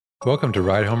Welcome to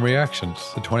Ride Home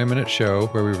Reactions, the 20-minute show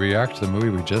where we react to the movie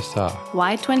we just saw.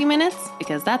 Why 20 minutes?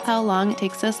 Because that's how long it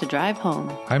takes us to drive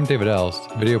home. I'm David Ells,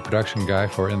 video production guy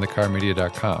for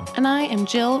InTheCarMedia.com. And I am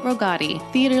Jill Rogati,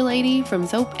 theater lady from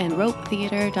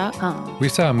SoapAndRopeTheater.com. We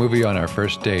saw a movie on our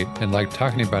first date and liked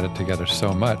talking about it together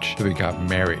so much that we got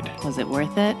married. Was it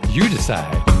worth it? You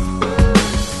decide.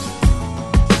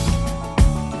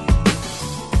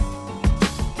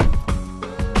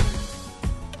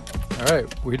 All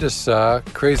right, we just saw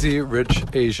Crazy Rich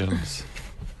Asians.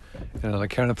 And on the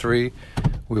count of three,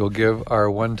 we will give our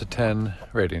 1 to 10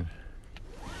 rating.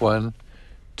 1,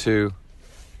 2,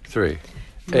 3. 8.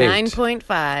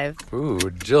 9.5. Ooh,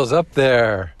 Jill's up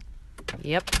there.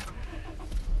 Yep.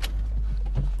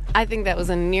 I think that was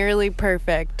a nearly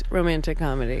perfect romantic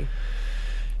comedy.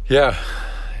 Yeah,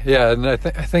 and I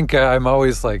think I'm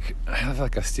always like, I have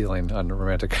like a ceiling on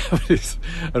romantic comedies,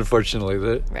 unfortunately.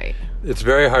 Right. It's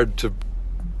very hard to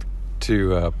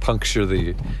puncture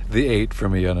the 8 for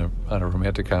me on a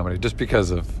romantic comedy, just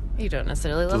because of You don't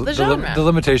necessarily love the genre. The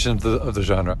limitations of the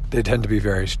genre. They tend to be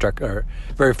very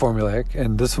very formulaic,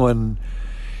 and this one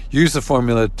used the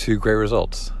formula to great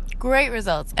results. Great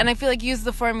results. And I feel like use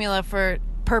the formula for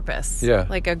purpose. Yeah.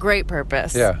 Like a great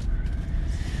purpose. Yeah.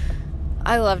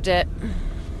 I loved it.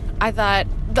 I thought,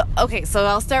 okay, so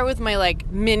I'll start with my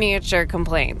like miniature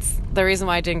complaints. The reason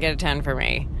why it didn't get a 10 for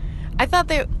me. I thought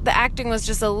the acting was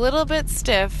just a little bit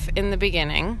stiff in the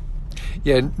beginning.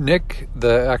 Yeah, Nick,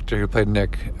 the actor who played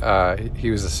Nick,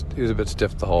 he was a bit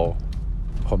stiff the whole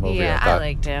movie. Yeah, I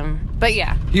liked him. But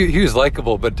yeah. He was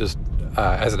likable, but just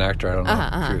as an actor, I don't know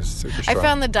if he was super strong. I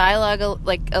found the dialogue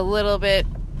a little bit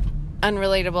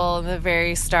unrelatable in the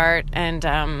very start, and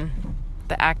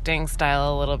the acting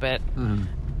style a little bit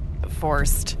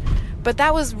forced. But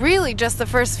that was really just the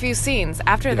first few scenes.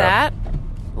 After that,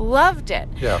 loved it.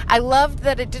 Yeah. I loved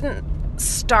that it didn't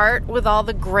start with all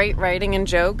the great writing and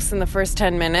jokes in the first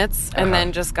 10 minutes and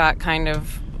then just got kind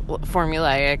of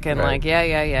formulaic and like,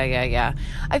 yeah.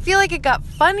 I feel like it got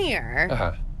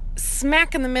funnier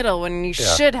smack in the middle when you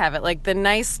should have it, like the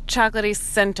nice chocolatey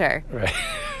center. Right.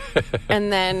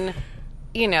 And then,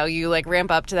 you like ramp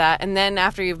up to that. And then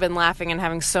after you've been laughing and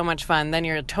having so much fun, then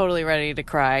you're totally ready to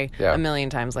cry a million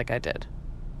times like I did.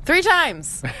 3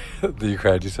 times. You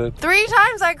cried, you said? 3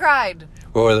 times I cried.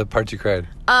 What were the parts you cried?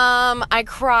 I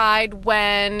cried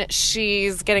when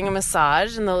she's getting a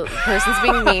massage and the person's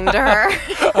being mean to her.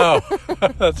 Oh,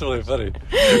 that's really funny.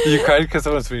 You cried because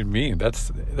someone's being mean. That's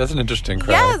an interesting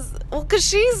cry. Yes. Well, because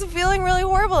she's feeling really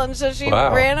horrible and so she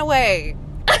ran away.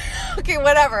 Okay,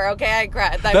 whatever. Okay, I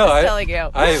cried. I'm just telling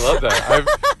you. I love that. I'm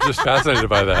just fascinated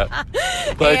by that.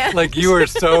 Like you were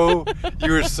so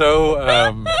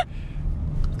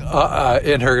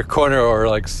in her corner, or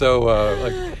like so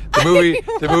like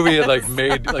the movie had like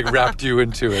made like wrapped you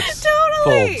into its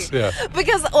folds. Yeah.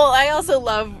 Because I also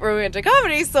love romantic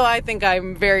comedy, so I think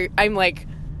I'm like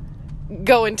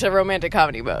go into romantic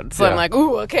comedy mode. So I'm like,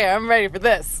 ooh, okay, I'm ready for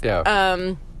this. Yeah.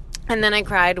 And then I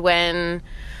cried when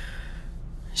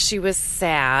she was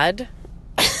sad.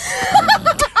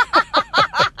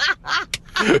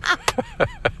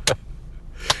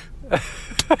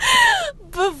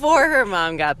 Before her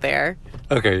mom got there.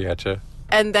 Okay, gotcha.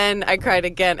 And then I cried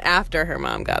again after her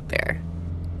mom got there.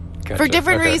 Gotcha. For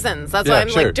different reasons. That's why I'm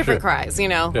like different cries,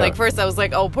 Yeah. Like first I was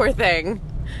like, oh, poor thing.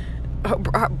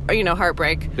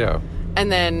 Heartbreak. Yeah.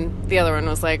 And then the other one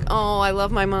was like, oh, I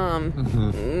love my mom.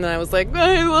 Mm-hmm. And I was like,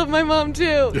 I love my mom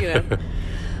too,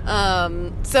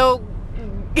 So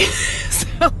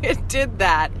it did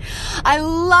that. I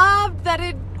loved that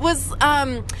it was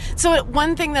so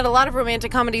one thing that a lot of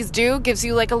romantic comedies do gives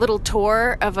you like a little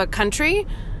tour of a country.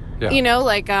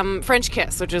 Like French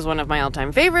Kiss, which is one of my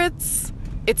all-time favorites.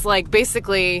 It's like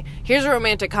basically, here's a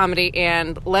romantic comedy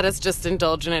and let us just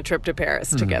indulge in a trip to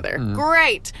Paris together.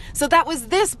 Great. So that was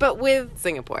this, but with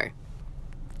Singapore.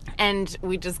 And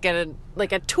we just get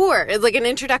a tour. It's like an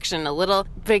introduction, a little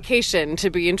vacation to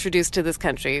be introduced to this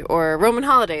country. Or Roman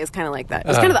Holiday is kind of like that.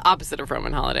 It's kind of the opposite of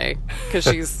Roman Holiday because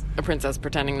she's a princess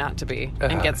pretending not to be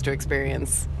and gets to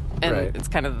experience. And it's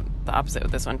kind of the opposite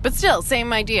with this one. But still,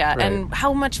 same idea. Right. And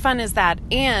how much fun is that?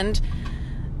 And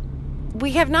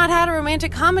we have not had a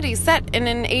romantic comedy set in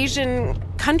an Asian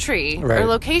country or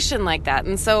location like that.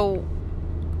 And so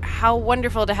how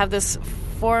wonderful to have this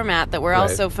format that we're all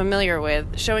so familiar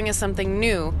with, showing us something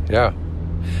new. Yeah.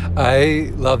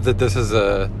 I love that this is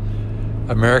a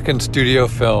American studio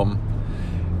film,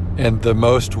 and the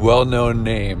most well-known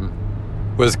name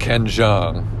was Ken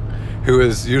Jeong, who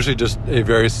is usually just a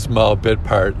very small bit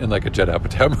part in like a Judd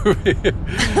Apatow movie.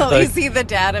 You see the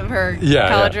dad of her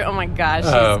college. Oh my gosh,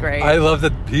 she's great. I love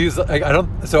that he's like,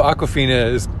 so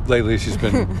Awkwafina is lately, she's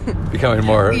been becoming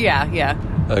more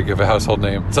like of a household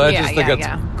name. So I just think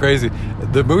that's crazy.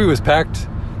 The movie was packed.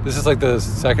 This is like the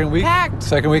second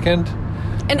weekend.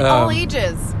 And all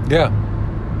ages. Yeah.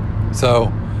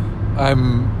 So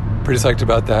I'm pretty psyched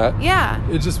about that. Yeah.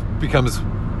 It just becomes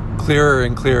clearer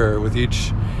and clearer with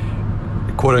each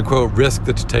quote-unquote risk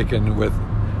that's taken with,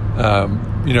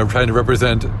 trying to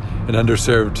represent an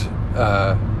underserved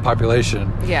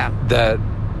population. Yeah. That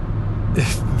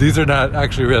these are not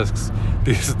actually risks.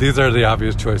 These are the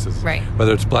obvious choices. Right.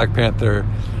 Whether it's Black Panther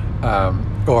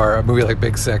or a movie like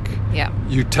Big Sick. Yeah.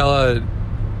 You tell a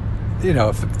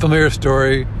familiar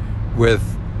story with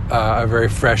a very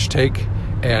fresh take,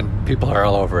 and people are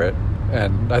all over it.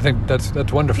 And I think that's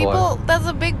wonderful. That's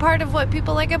a big part of what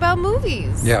people like about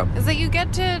movies. Yeah. Is that you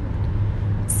get to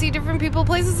see different people,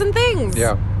 places, and things.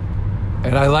 Yeah.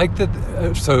 And I like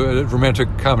that, so a romantic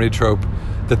comedy trope,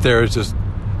 that there is just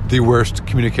the worst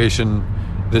communication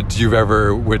that you've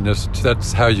ever witnessed.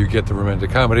 That's how you get the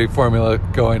romantic comedy formula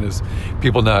going, is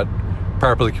people not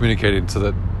properly communicating so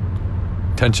that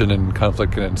tension and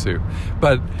conflict can ensue.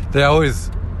 But they always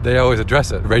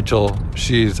address it. Rachel,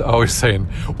 she's always saying,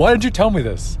 "Why did you tell me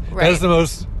this?" Right.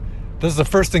 This is the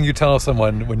first thing you tell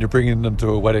someone when you're bringing them to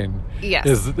a wedding. Yes.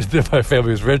 Is that my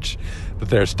family is rich, that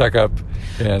they're stuck up.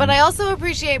 But I also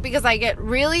appreciate, because I get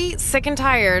really sick and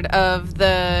tired of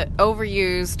the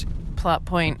overused plot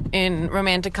point in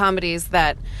romantic comedies,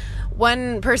 that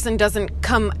one person doesn't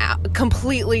come out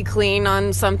completely clean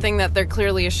on something that they're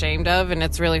clearly ashamed of, and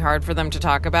it's really hard for them to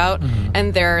talk about. Mm-hmm.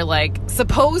 And their like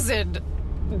supposed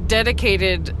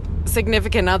dedicated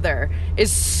significant other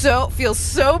feels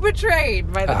so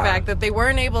betrayed by the fact that they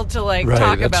weren't able to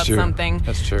talk about something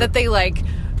that they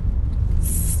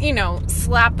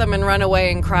slap them and run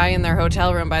away and cry in their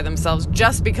hotel room by themselves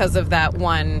just because of that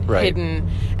one hidden.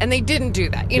 And they didn't do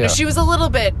that. You know, she was a little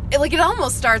bit it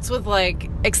almost starts with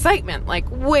excitement,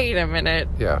 wait a minute.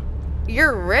 Yeah.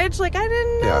 You're rich? I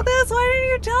didn't know this. Why didn't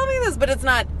you tell me this? But it's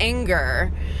not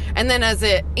anger. And then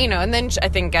and then I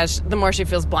think as the more she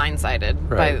feels blindsided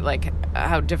by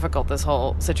how difficult this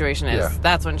whole situation is,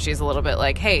 that's when she's a little bit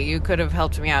hey, you could have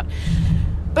helped me out.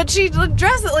 But she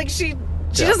addressed it she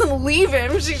doesn't leave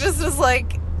him. She just is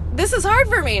this is hard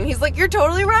for me. And he's you're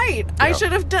totally right. Yeah. I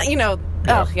should have done,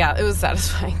 it was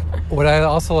satisfying. What I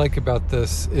also like about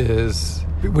this is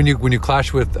when you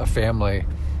clash with a family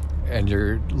and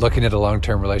you're looking at a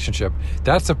long-term relationship,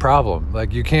 that's a problem.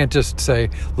 You can't just say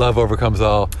love overcomes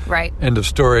all. Right. End of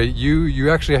story. You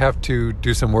actually have to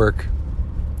do some work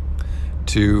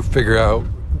to figure out,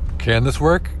 can this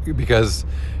work? Because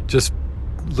just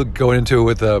going into it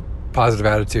with a positive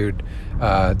attitude,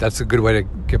 that's a good way to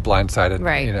get blindsided.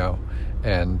 Right.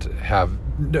 And have,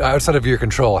 outside of your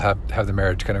control, have the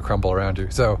marriage kind of crumble around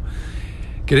you. So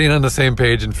getting on the same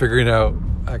page and figuring out,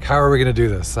 how are we going to do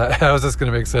this? How is this going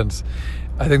to make sense?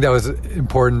 I think that was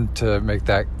important to make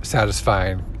that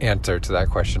satisfying answer to that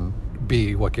question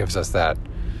be what gives us that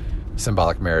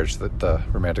symbolic marriage that the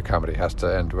romantic comedy has to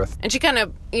end with. And she kind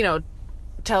of,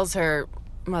 tells her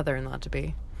mother-in-law to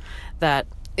be that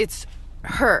it's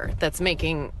her that's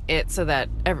making it so that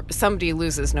somebody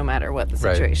loses no matter what the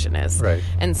situation is. Right.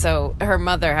 And so her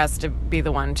mother has to be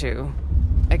the one to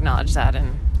acknowledge that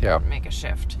and make a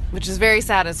shift, which is very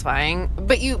satisfying.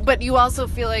 But you also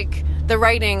feel like the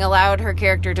writing allowed her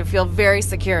character to feel very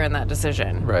secure in that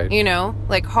decision. Right.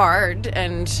 Hard,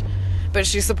 but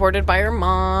she's supported by her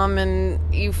mom,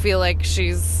 and you feel like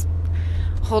she's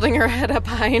holding her head up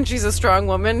high, and she's a strong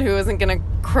woman who isn't going to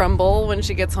crumble when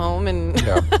she gets home and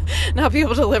not be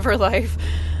able to live her life.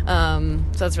 So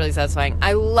that's really satisfying.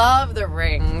 I love the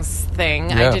rings thing.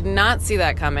 Yeah. I did not see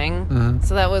that coming. Mm-hmm.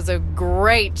 So that was a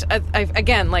great,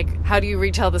 again, how do you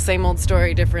retell the same old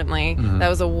story differently? Mm-hmm. That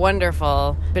was a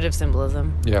wonderful bit of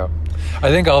symbolism. Yeah. I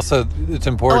think also it's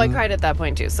important. Oh, I cried at that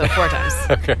point too, so 4 times.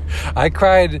 Okay. I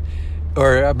cried,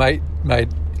 or my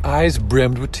eyes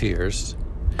brimmed with tears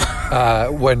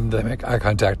when they make eye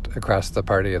contact across the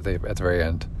party at the very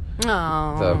end.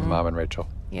 Oh. The mom and Rachel.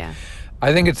 Yeah.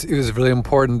 I think it was really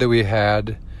important that we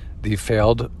had the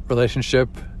failed relationship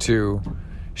to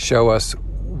show us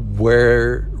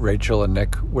where Rachel and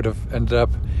Nick would have ended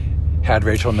up had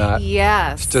Rachel not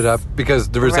stood up, because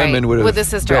the resentment would have with the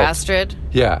sister built. Astrid.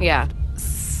 Yeah. Yeah.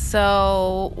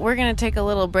 So we're going to take a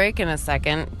little break in a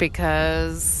second,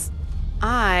 because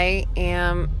I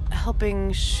am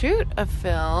helping shoot a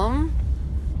film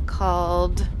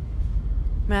called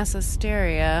mass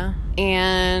hysteria,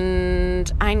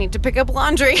 and I need to pick up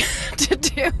laundry to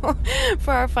do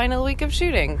for our final week of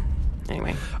shooting.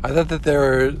 Anyway. I thought that there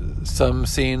were some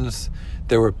scenes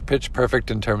that were pitch perfect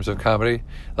in terms of comedy.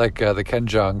 Like the Ken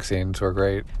Jeong scenes were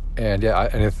great. And yeah,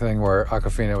 anything where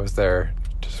Awkwafina was there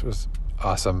just was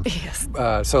awesome. Yes.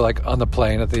 So like on the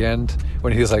plane at the end,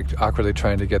 when he's like awkwardly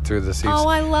trying to get through the seats. Oh,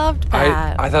 I loved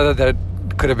that. I thought that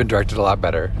could have been directed a lot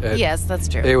better. Yes, that's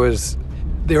true.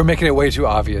 They were making it way too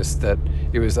obvious that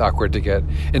it was awkward to get.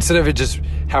 Instead of it just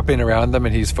happening around them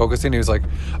and he's focusing, he was like,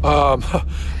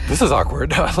 this is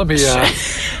awkward. Let me,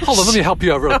 hold on, let me help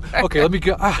you out. Okay, let me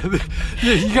go.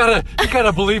 You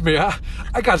gotta believe me.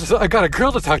 I got a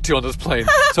girl to talk to on this plane.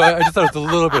 So I just thought it was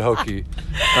a little bit hokey.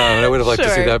 And I would have liked to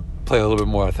see that play a little bit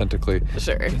more authentically.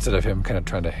 Sure. Instead of him kind of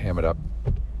trying to ham it up.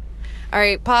 All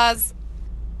right, pause.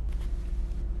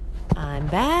 I'm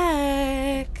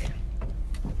back.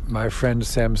 My friend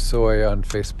Sam Soy on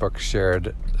Facebook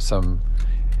shared some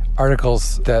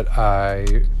articles that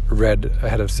I read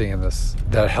ahead of seeing this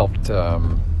that helped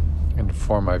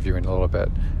inform my viewing a little bit.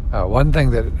 One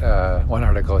thing that one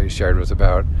article he shared was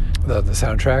about the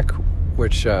soundtrack,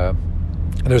 which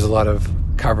there's a lot of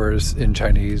covers in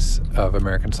Chinese of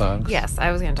American songs. Yes,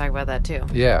 I was going to talk about that too.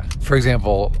 Yeah. For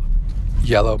example,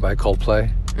 Yellow by Coldplay,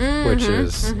 which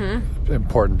is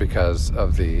important because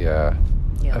of the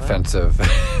offensive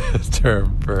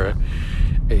term for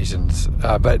Asians.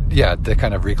 But yeah, the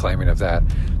kind of reclaiming of that.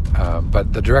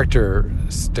 But the director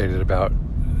stated about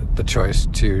the choice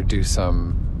to do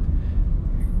some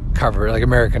cover, like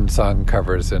American song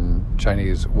covers in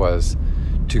Chinese, was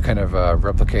to kind of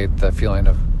replicate the feeling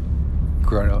of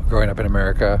growing up in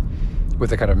America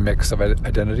with a kind of mix of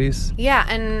identities. Yeah,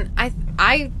 and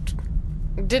I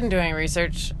didn't do any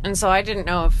research, and so I didn't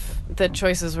know if the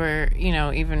choices were,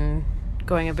 even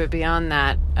going a bit beyond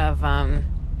that of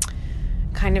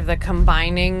kind of the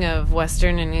combining of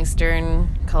Western and Eastern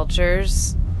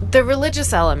cultures, the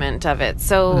religious element of it.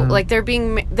 So like they're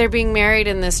being married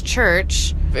in this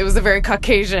church. It was a very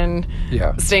Caucasian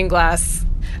stained glass,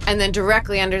 and then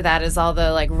directly under that is all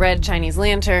the like red Chinese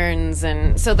lanterns,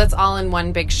 and so that's all in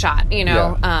one big shot,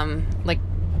 like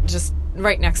just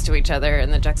right next to each other,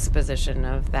 and the juxtaposition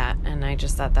of that. And I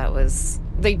just thought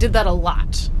they did that a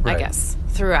lot, right. I guess,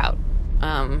 throughout.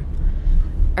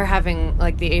 Or having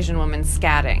like the Asian woman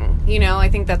scatting, I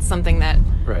think that's something that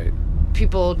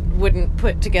people wouldn't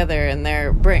put together in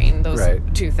their brain, those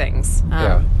two things.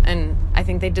 And I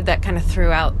think they did that kind of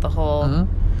throughout the whole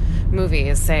movie,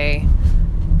 is say,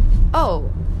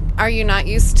 oh, are you not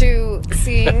used to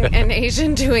seeing an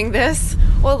Asian doing this?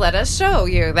 Well, let us show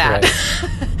you that.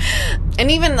 Right. And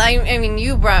even, I mean,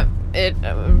 you brought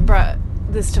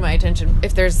this to my attention.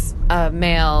 If there's a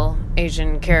male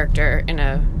Asian character in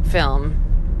a film,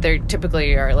 they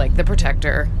typically are like the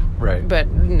protector, right? But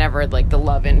never like the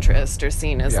love interest or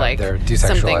seen as like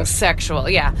something sexual.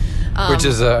 Yeah, which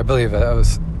is I believe that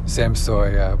was Sam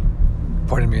Soy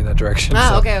pointing me in that direction.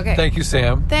 Oh, okay. Thank you,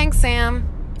 Sam. Thanks, Sam.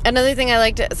 Another thing I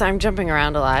liked, so I'm jumping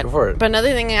around a lot. Go for it. But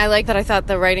another thing I liked that I thought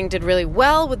the writing did really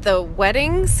well with the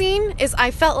wedding scene is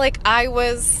I felt like I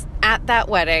was at that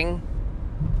wedding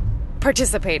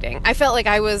participating. I felt like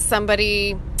I was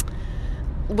somebody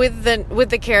with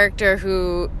the character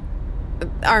who,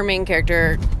 our main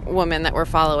character woman that we're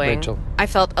following. Rachel. I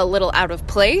felt a little out of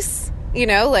place,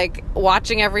 like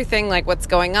watching everything, like what's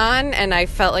going on, and I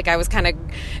felt like I was kind of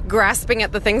grasping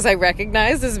at the things I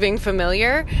recognized as being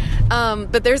familiar.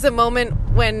 But there's a moment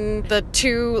when the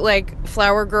two like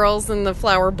flower girls and the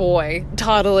flower boy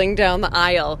toddling down the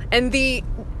aisle, and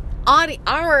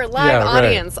our live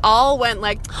audience all went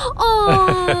like,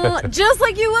 oh, just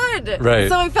like you would. Right.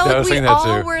 So I felt like we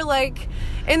all were like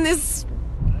in this,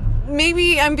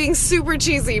 maybe I'm being super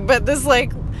cheesy, but this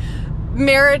like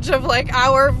marriage of like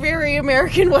our very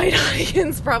American white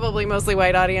audience, probably mostly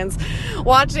white audience,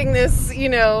 watching this,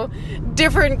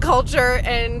 different culture,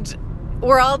 and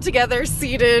we're all together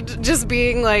seated, just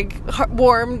being like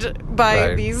warmed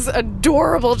by these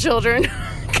adorable children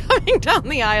coming down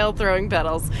the aisle throwing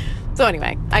petals. So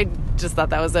anyway, I just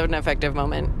thought that was an effective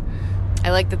moment.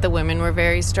 I liked that the women were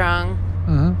very strong.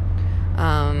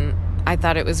 I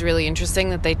thought it was really interesting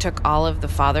that they took all of the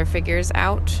father figures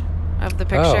out of the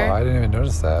picture. Oh, I didn't even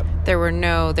notice that. There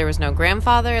was no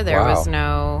grandfather, there was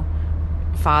no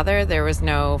father, there was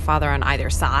no father on either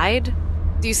side.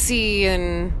 You see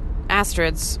in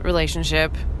Astrid's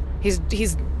relationship, he's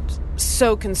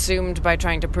so consumed by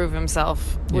trying to prove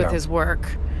himself with his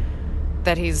work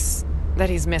that he's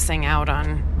missing out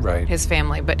on his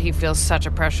family, but he feels such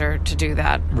a pressure to do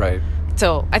that. Right.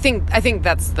 So I think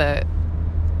that's the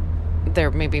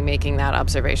they're maybe making that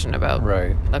observation about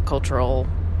Right. a cultural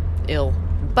ill.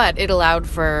 But it allowed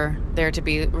for there to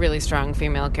be really strong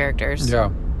female characters. Yeah.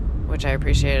 Which I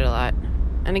appreciated a lot.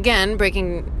 And again,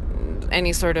 breaking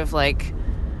any sort of like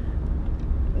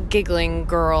giggling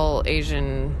girl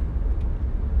Asian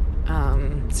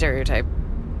stereotype.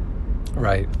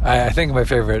 Right. I think my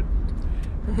favorite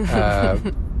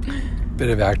bit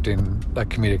of acting, like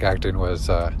comedic acting, was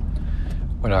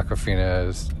when Awkwafina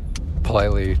is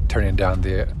politely turning down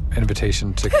the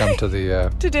invitation to come to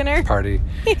the To dinner. party.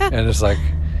 Yeah. And it's like,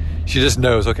 she just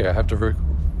knows, okay, I have to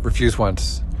refuse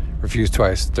once, refuse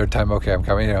twice, third time, okay, I'm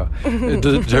coming. Her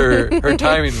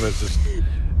timing was just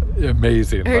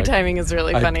amazing. Her timing is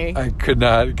really funny. I could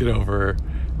not get over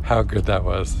how good that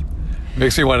was.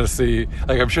 Makes me want to see,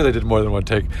 like, I'm sure they did more than one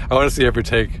take. I want to see every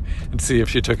take and see if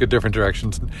she took it different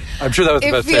directions. I'm sure that was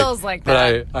the best take. It feels like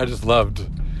that. But I just loved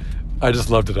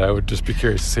it. I would just be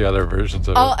curious to see other versions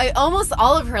of it. Almost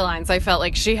all of her lines, I felt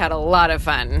like she had a lot of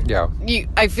fun. Yeah.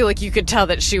 I feel like you could tell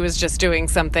that she was just doing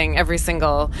something every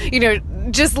single,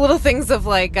 just little things of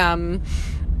like, and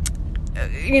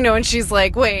she's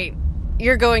like, wait,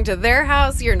 you're going to their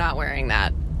house? You're not wearing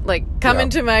that. Like, come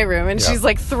into my room. And she's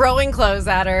like throwing clothes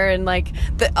at her, and like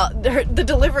the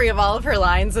delivery of all of her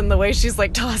lines and the way she's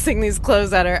like tossing these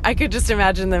clothes at her. I could just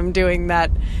imagine them doing that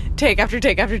take after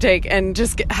take after take and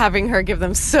just having her give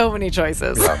them so many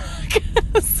choices. Yeah.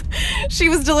 She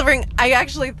was delivering. I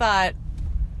actually thought,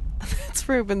 that's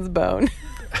Ruben's bone.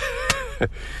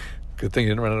 Good thing you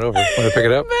didn't run it over. Want to pick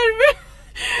it up?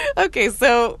 Okay,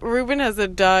 so Ruben has a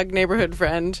dog neighborhood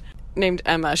friend named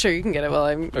Emma. Sure, you can get it while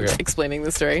I'm explaining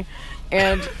the story.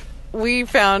 And we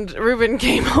found Ruben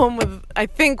came home with, I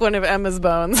think, one of Emma's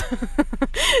bones.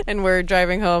 And we're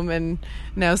driving home and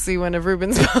now see one of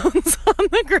Ruben's bones on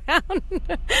the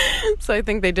ground. So I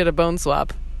think they did a bone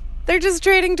swap. They're just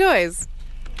trading toys.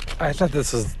 I thought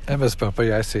this was Emma's bone, but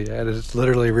yeah, I see. Yeah, it's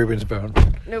literally Ruben's bone.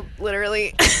 Nope,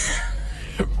 literally.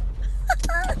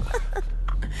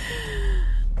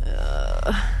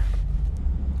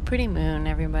 Pretty moon,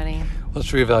 everybody.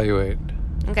 Let's reevaluate.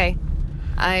 Okay.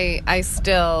 I'm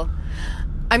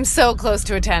so close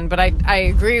to a 10, but I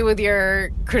agree with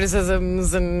your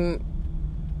criticisms, and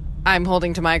I'm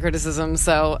holding to my criticisms,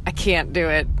 so I can't do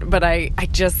it. But I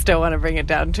just don't want to bring it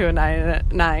down to a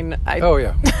 9. Oh,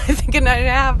 yeah. I think a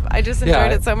 9.5. I just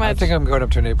enjoyed it so much. I think I'm going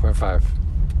up to an 8.5.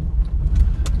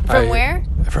 From where?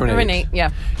 From an 8.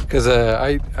 Yeah. Because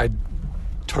I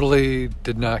totally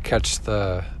did not catch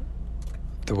the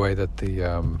way that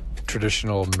the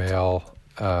traditional male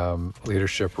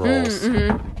leadership roles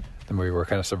the movie were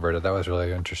kind of subverted. That was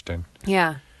really interesting.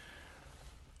 Yeah.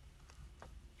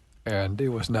 And it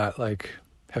was not like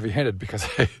heavy-handed because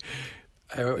it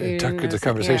took the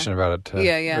conversation about it to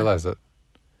realize it.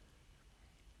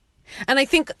 And I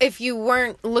think if you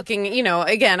weren't looking,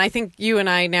 again, I think you and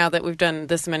I, now that we've done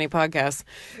this many podcasts,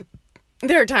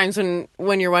 there are times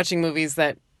when you're watching movies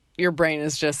that your brain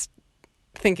is just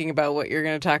thinking about what you're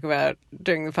going to talk about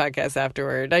during the podcast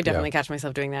afterward. I definitely catch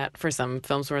myself doing that for some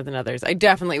films more than others. I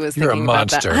definitely was thinking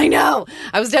about that. I know.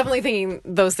 I was definitely thinking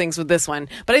those things with this one.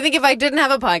 But I think if I didn't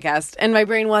have a podcast and my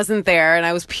brain wasn't there and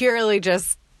I was purely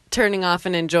just turning off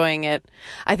and enjoying it,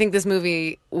 I think this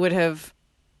movie would have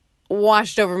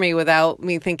washed over me without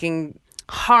me thinking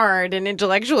hard and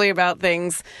intellectually about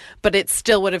things, but it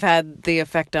still would have had the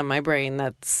effect on my brain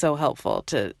that's so helpful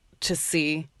to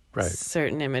see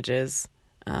certain images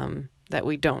that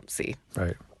we don't see.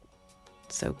 Right.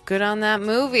 So good on that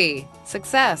movie.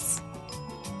 Success.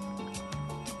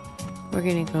 We're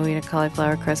going to go eat a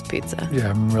cauliflower crust pizza. Yeah,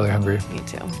 I'm really hungry. Me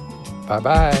too.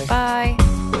 Bye-bye. Bye.